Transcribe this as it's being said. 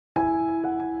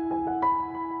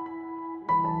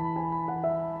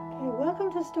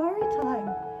to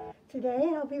Storytime.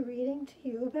 Today I'll be reading to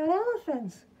you about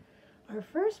elephants. Our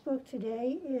first book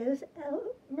today is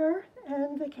Elmer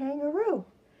and the Kangaroo.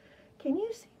 Can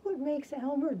you see what makes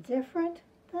Elmer different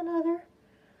than other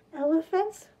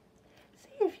elephants?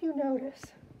 See if you notice.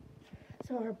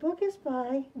 So our book is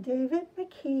by David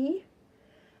McKee,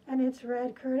 and it's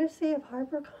read courtesy of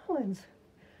HarperCollins.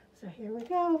 So here we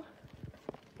go.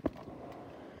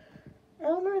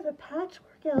 Elmer the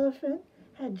patchwork elephant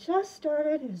had just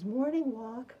started his morning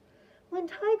walk when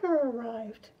Tiger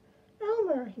arrived.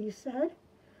 "Elmer," he said,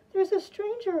 "there's a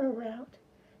stranger around,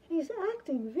 and he's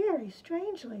acting very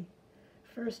strangely.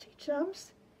 First he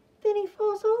jumps, then he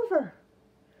falls over."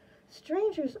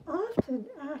 "Strangers often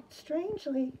act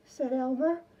strangely," said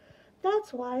Elmer.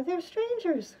 "That's why they're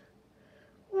strangers."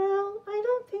 "Well, I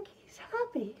don't think he's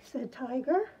happy," said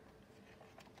Tiger.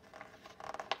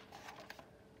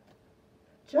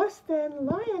 Just then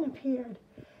Lion appeared.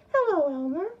 "Hello,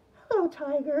 Elmer." "Hello,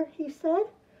 Tiger," he said.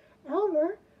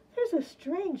 "Elmer, there's a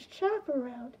strange chap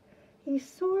around. He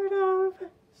sort of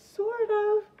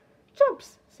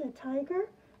jumps," said Tiger.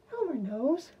 "Elmer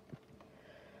knows."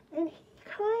 "And he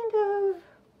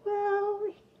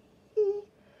he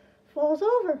falls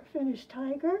over," finished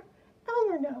Tiger.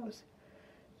 "Elmer knows."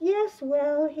 "Yes,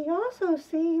 well, he also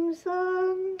seems,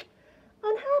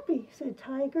 unhappy," said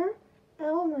Tiger.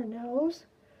 "Elmer knows."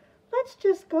 "Let's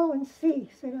just go and see,"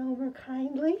 said Elmer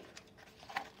kindly.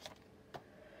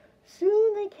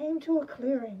 Soon they came to a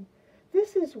clearing.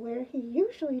 "This is where he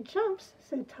usually jumps,"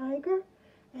 said Tiger.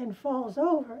 "And falls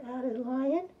over," added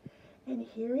Lion. "And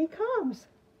here he comes."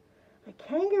 A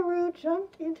kangaroo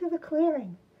jumped into the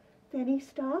clearing. Then he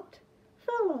stopped,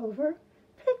 fell over,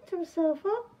 picked himself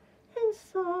up, and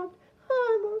sobbed,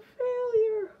 "I'm a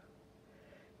failure."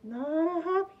 "Not a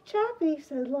happy chappy,"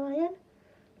 said Lion.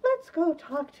 "Let's go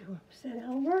talk to him," said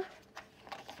Elmer.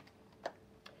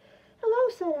 "Hello,"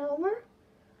 said Elmer.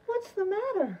 "What's the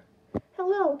matter?"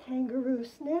 "Hello," Kangaroo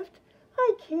sniffed.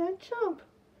 "I can't jump.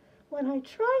 When I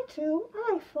try to,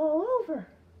 I fall over.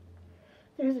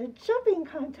 There's a jumping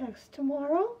contest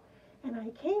tomorrow, and I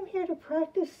came here to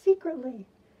practice secretly.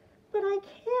 But I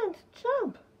can't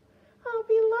jump. I'll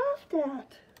be laughed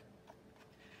at."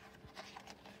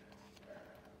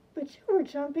 "But you were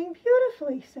jumping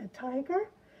beautifully," said Tiger.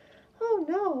 "Oh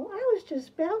no, I was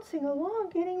just bouncing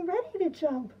along getting ready to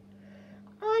jump."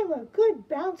 "I'm a good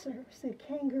bouncer," said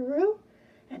Kangaroo,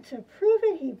 and to prove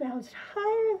it he bounced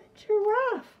higher than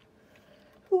Giraffe,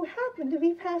 who happened to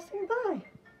be passing by.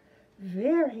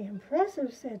 "Very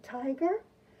impressive," said Tiger.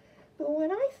 "But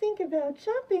when I think about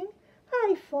jumping,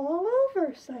 I fall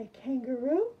over," sighed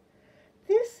Kangaroo.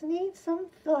 "This needs some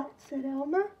thought," said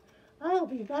Elmer. "I'll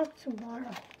be back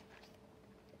tomorrow."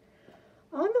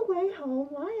 On the way home,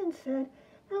 Lion said,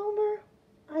 "Elmer,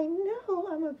 I know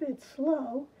I'm a bit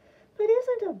slow, but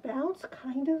isn't a bounce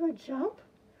kind of a jump?"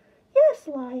 "Yes,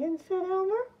 Lion," said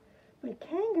Elmer, "but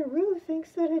Kangaroo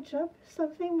thinks that a jump is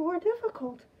something more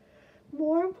difficult,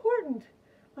 more important.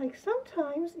 Like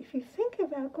sometimes if you think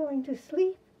about going to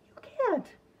sleep, you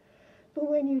can't. But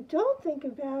when you don't think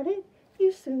about it,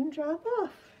 you soon drop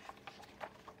off."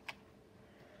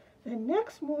 The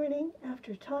next morning,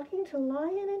 after talking to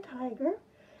Lion and Tiger,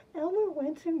 Elmer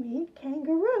went to meet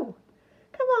Kangaroo.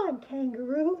 "Come on,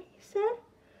 Kangaroo," he said.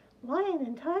 "Lion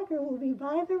and Tiger will be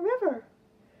by the river."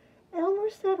 Elmer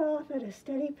set off at a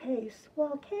steady pace,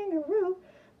 while Kangaroo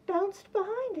bounced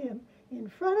behind him, in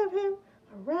front of him,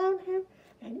 around him,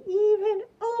 and even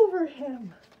over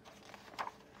him.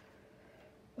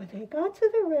 When they got to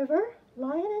the river,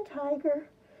 Lion and Tiger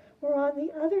were on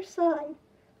the other side,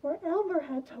 where Elmer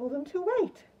had told them to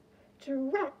wait.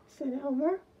 "Drat," said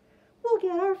Elmer, "we'll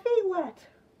get our feet wet."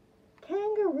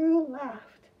 Kangaroo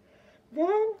laughed.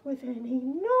 Then, with an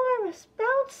enormous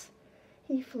bounce,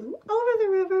 he flew over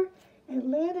the river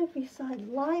and landed beside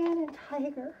Lion and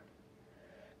Tiger.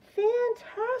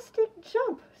 "Fantastic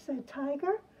jump," said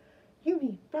Tiger. "You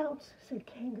mean bounce," said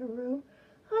Kangaroo.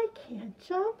 "I can't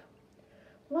jump."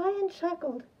 Lion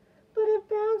chuckled. "But a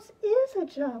bounce is a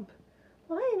jump."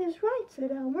 "Lion is right," said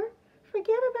Elmer.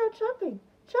 "Forget about jumping.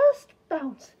 Just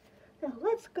bounce. Now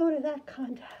let's go to that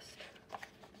contest."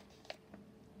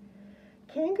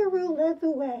 Kangaroo led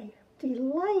the way,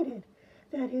 delighted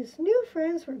that his new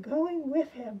friends were going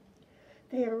with him.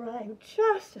 They arrived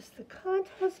just as the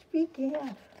contest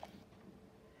began.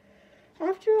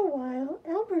 After a while,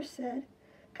 Elmer said,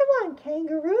 "Come on,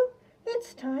 Kangaroo,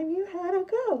 it's time you had a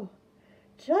go."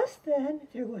 Just then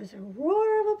there was a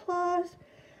roar of applause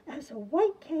as a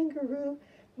white kangaroo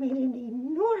made an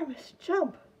enormous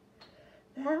jump.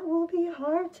 "That will be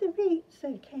hard to beat,"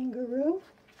 said Kangaroo.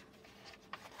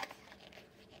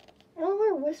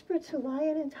 Elmer whispered to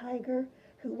Lion and Tiger,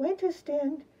 who went to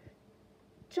stand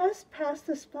just past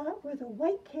the spot where the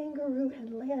white kangaroo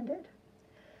had landed.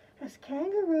 As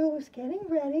Kangaroo was getting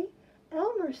ready,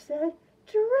 Elmer said,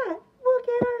 "Girette, we'll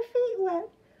get our feet wet."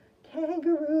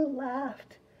 Kangaroo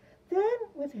laughed. Then,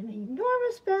 with an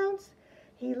enormous bounce,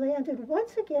 he landed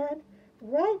once again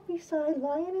right beside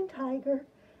Lion and Tiger,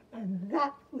 and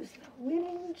that was the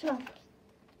winning jump.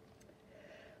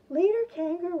 Later,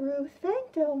 Kangaroo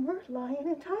thanked Elmer, Lion,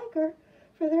 and Tiger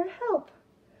for their help.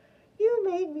 "You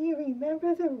made me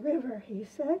remember the river," he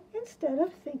said, "instead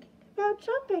of thinking about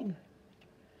jumping."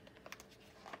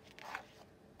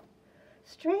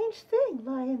 "Strange thing,"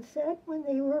 Lion said when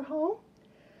they were home.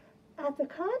 "At the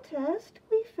contest,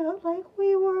 we felt like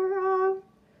we were,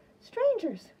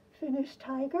 strangers," finished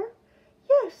Tiger.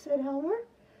 "Yes," said Elmer,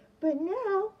 "but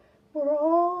now we're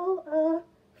all,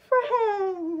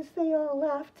 friends." They all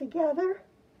laughed together.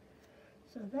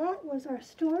 So that was our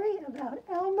story about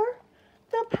Elmer,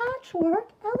 the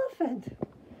patchwork elephant.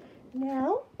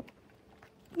 Now,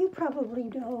 you probably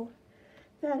know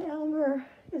that Elmer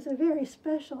is a very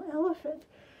special elephant,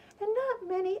 and not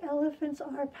many elephants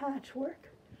are patchwork.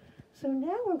 So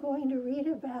now we're going to read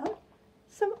about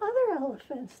some other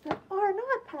elephants that are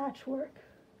not patchwork.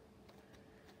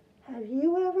 Have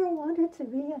you ever wanted to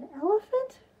be an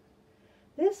elephant?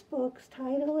 This book's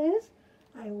title is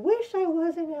 "I Wish I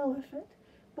Was an Elephant"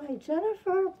 by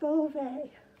Jennifer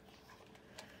Bové.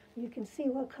 You can see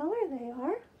what color they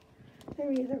are.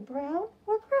 They're either brown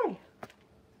or gray.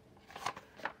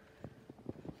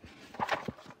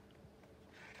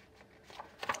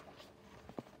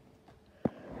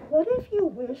 What if you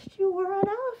wished you were an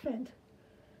elephant?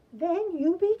 Then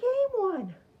you became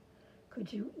one.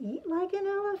 Could you eat like an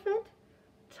elephant?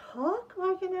 Talk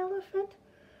like an elephant?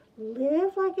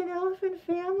 Live like an elephant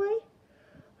family?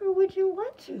 Or would you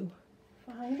want to?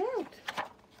 Find out.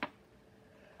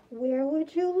 Where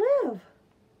would you live?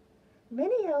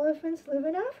 Many elephants live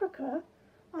in Africa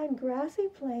on grassy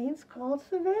plains called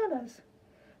savannas.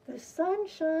 The sun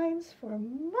shines for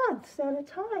months at a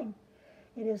time.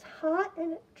 It is hot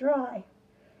and dry.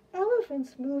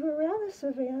 Elephants move around the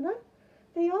savanna.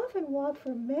 They often walk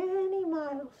for many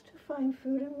miles to find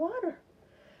food and water.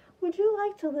 Would you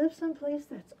like to live someplace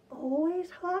that's always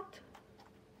hot?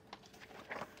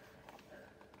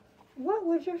 What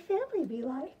would your family be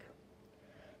like?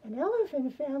 An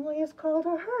elephant family is called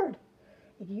a herd.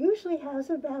 It usually has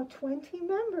about 20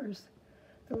 members.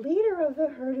 The leader of the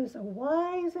herd is a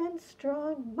wise and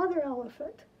strong mother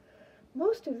elephant.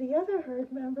 Most of the other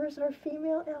herd members are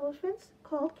female elephants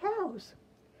called cows.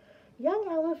 Young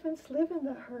elephants live in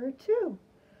the herd too.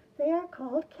 They are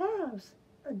called calves.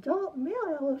 Adult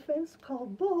male elephants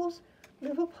called bulls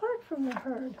live apart from the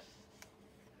herd.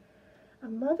 A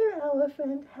mother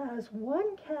elephant has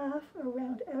one calf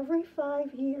around every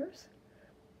 5 years.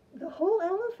 The whole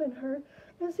elephant herd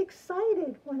is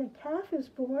excited when a calf is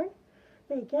born.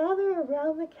 They gather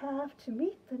around the calf to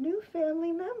meet the new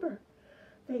family member.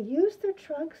 They use their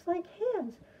trunks like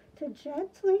hands to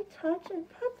gently touch and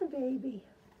pet the baby.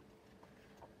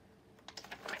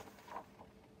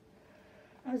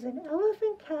 As an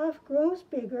elephant calf grows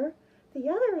bigger, the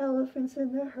other elephants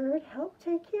in the herd help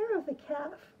take care of the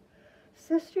calf.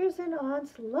 Sisters and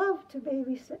aunts love to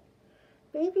babysit.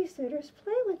 Babysitters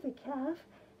play with the calf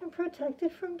and protect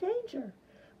it from danger,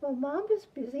 while mom is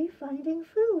busy finding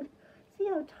food. See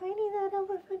how tiny that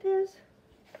elephant is?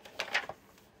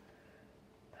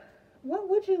 What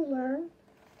would you learn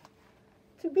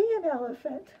to be an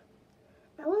elephant?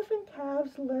 Elephant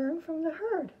calves learn from the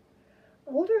herd.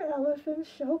 Older elephants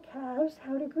show calves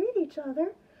how to greet each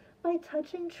other by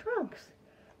touching trunks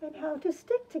and how to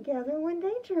stick together when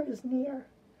danger is near.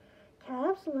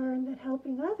 Calves learn that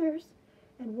helping others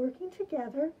and working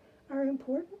together are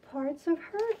important parts of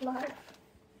herd life.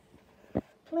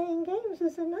 Playing games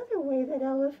is another way that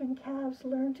elephant calves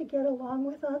learn to get along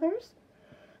with others.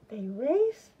 They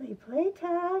race, they play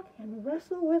tag, and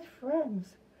wrestle with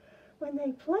friends. When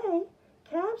they play,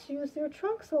 calves use their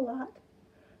trunks a lot.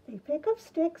 They pick up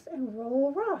sticks and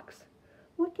roll rocks.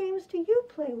 What games do you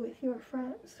play with your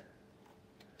friends?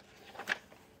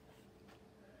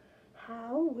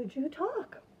 How would you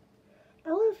talk?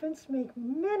 Elephants make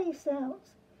many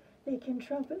sounds. They can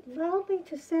trumpet loudly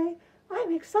to say,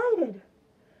 "I'm excited."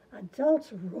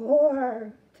 Adults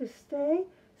roar to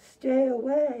stay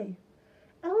away.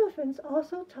 Elephants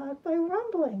also talk by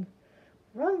rumbling.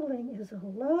 Rumbling is a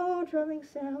low drumming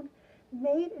sound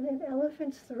made in an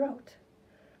elephant's throat.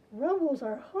 Rumbles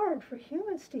are hard for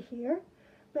humans to hear,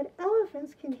 but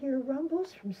elephants can hear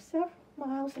rumbles from several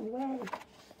miles away.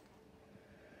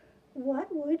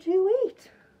 What would you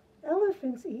eat?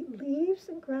 Elephants eat leaves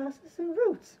and grasses and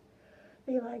roots.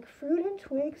 They like fruit and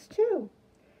twigs too.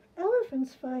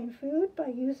 Elephants find food by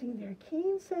using their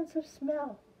keen sense of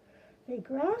smell. They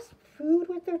grasp food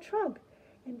with their trunk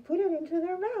and put it into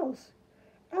their mouths.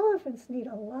 Elephants need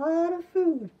a lot of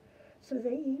food, so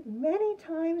they eat many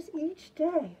times each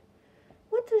day.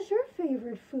 What does your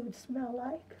favorite food smell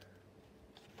like?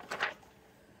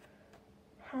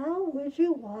 How would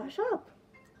you wash up?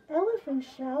 Elephants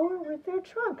shower with their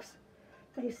trunks.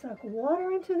 They suck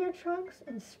water into their trunks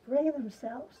and spray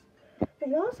themselves.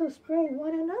 They also spray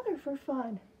one another for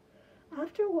fun.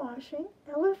 After washing,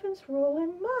 elephants roll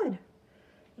in mud.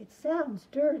 It sounds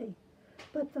dirty,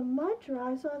 but the mud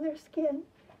dries on their skin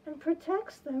and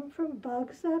protects them from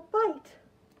bugs that bite.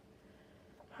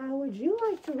 How would you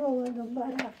like to roll in the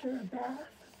mud after a bath?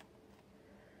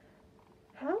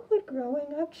 How would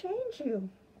growing up change you?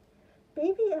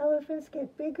 Baby elephants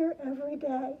get bigger every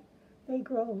day. They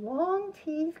grow long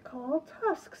teeth called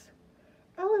tusks.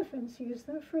 Elephants use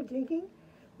them for digging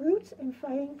roots and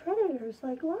fighting predators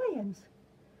like lions.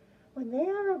 When they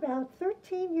are about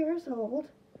 13 years old,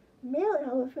 male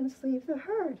elephants leave the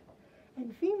herd,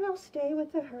 and females stay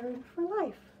with the herd for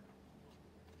life.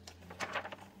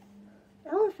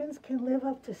 Elephants can live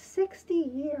up to 60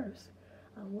 years,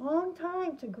 a long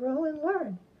time to grow and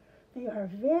learn. They are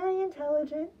very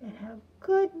intelligent and have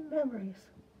good memories.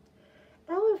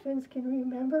 Elephants can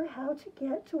remember how to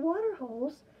get to water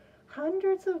holes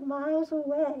hundreds of miles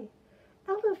away.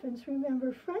 Elephants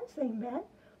remember friends they met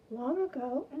long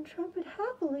ago and trumpet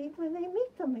happily when they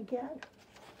meet them again.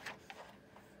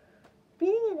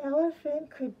 Being an elephant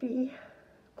could be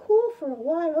cool for a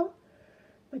while,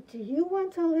 but do you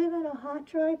want to live in a hot,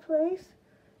 dry place?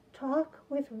 Talk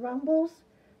with rumbles?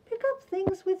 Pick up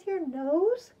things with your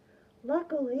nose?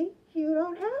 Luckily, you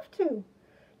don't have to.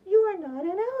 You are not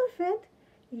an elephant.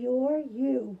 You're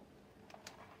you.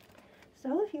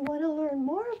 So if you want to learn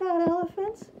more about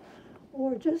elephants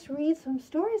or just read some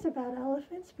stories about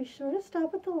elephants, be sure to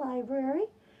stop at the library.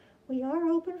 We are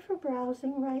open for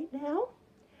browsing right now.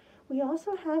 We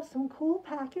also have some cool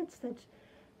packets that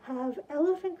have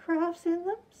elephant crafts in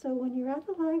them, so when you're at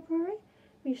the library,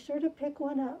 be sure to pick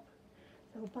one up.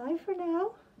 So bye for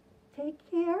now. Take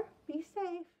care. Be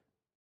safe.